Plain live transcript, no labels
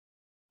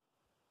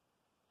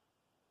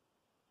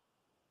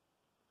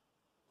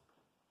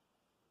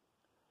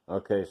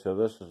Okay, so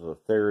this is the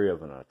theory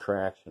of an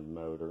attraction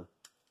motor.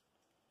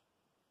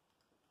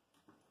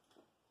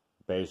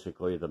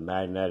 Basically, the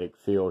magnetic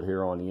field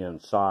here on the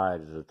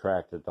inside is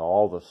attracted to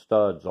all the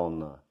studs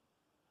on the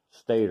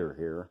stator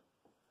here,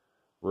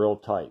 real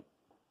tight.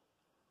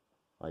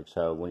 Like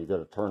so, when you go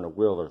to turn the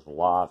wheel, there's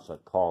lots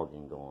of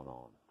cogging going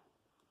on.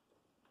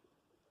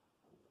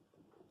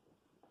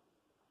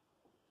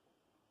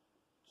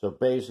 So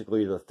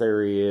basically, the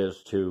theory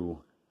is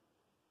to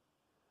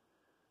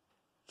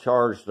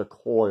charge the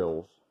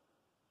coils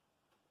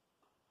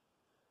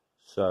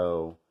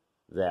so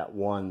that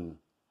when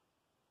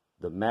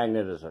the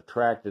magnet is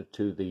attracted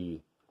to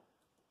the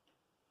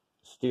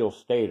steel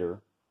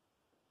stator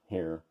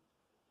here,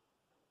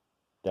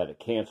 that it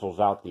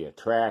cancels out the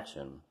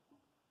attraction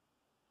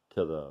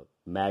to the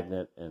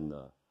magnet and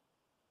the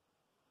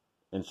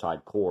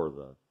inside core of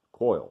the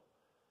coil,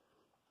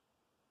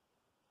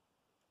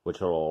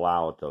 which will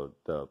allow it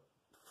to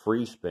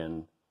free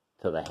spin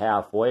to the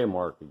halfway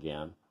mark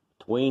again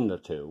between the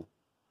two.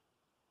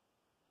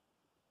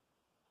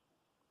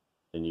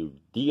 Then you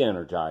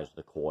de-energize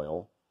the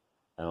coil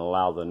and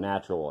allow the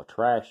natural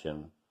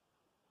attraction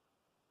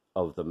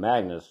of the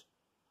magnets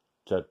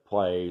to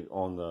play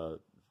on the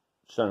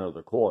center of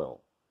the coil,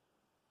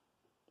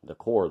 the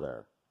core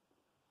there.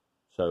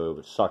 So it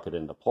would suck it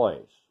into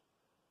place.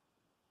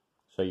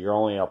 So you're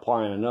only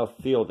applying enough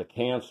field to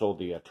cancel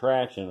the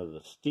attraction of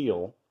the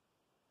steel.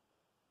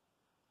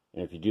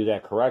 And if you do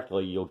that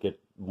correctly, you'll get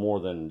more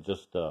than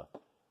just the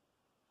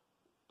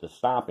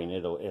stopping.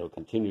 It'll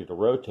continue to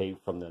rotate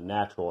from the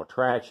natural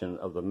attraction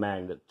of the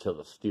magnet to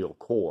the steel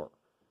core.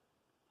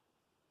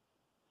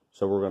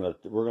 So we're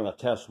gonna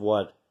test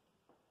what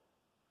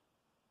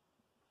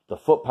the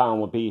foot-pound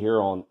would be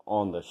here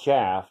on the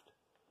shaft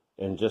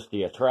and just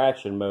the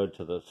attraction mode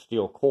to the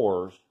steel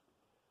cores.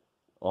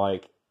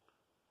 Like,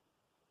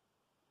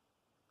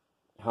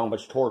 how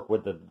much torque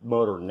would the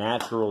motor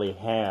naturally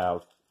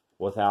have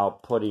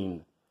without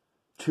putting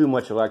too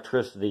much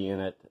electricity in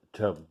it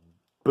to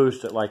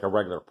boost it like a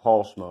regular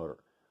pulse motor.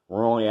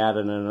 We're only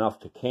adding enough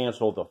to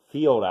cancel the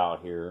field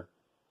out here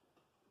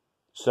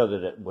so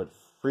that it would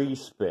free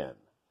spin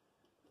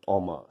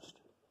almost.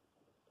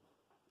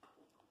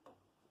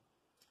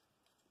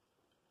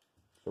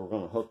 So we're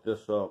going to hook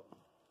this up,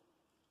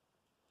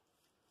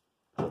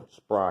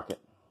 sprocket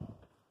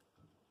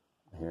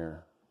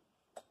here,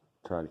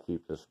 try to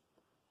keep this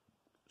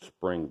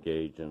spring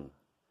gauge in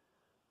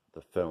the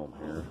film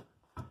here.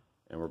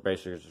 And we're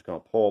basically just going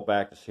to pull it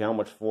back to see how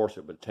much force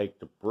it would take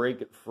to break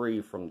it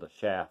free from the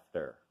shaft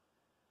there.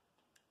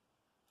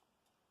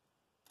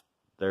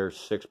 There's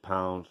 6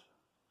 pounds,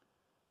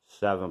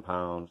 7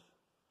 pounds,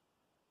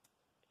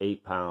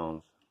 8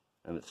 pounds,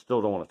 and it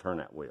still don't want to turn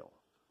that wheel.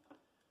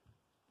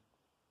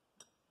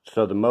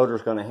 So the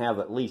motor's going to have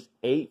at least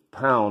 8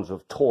 pounds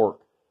of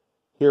torque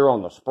here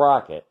on the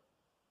sprocket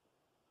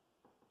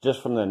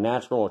just from the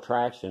natural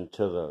attraction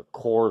to the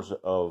cores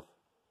of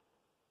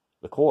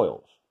the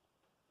coils.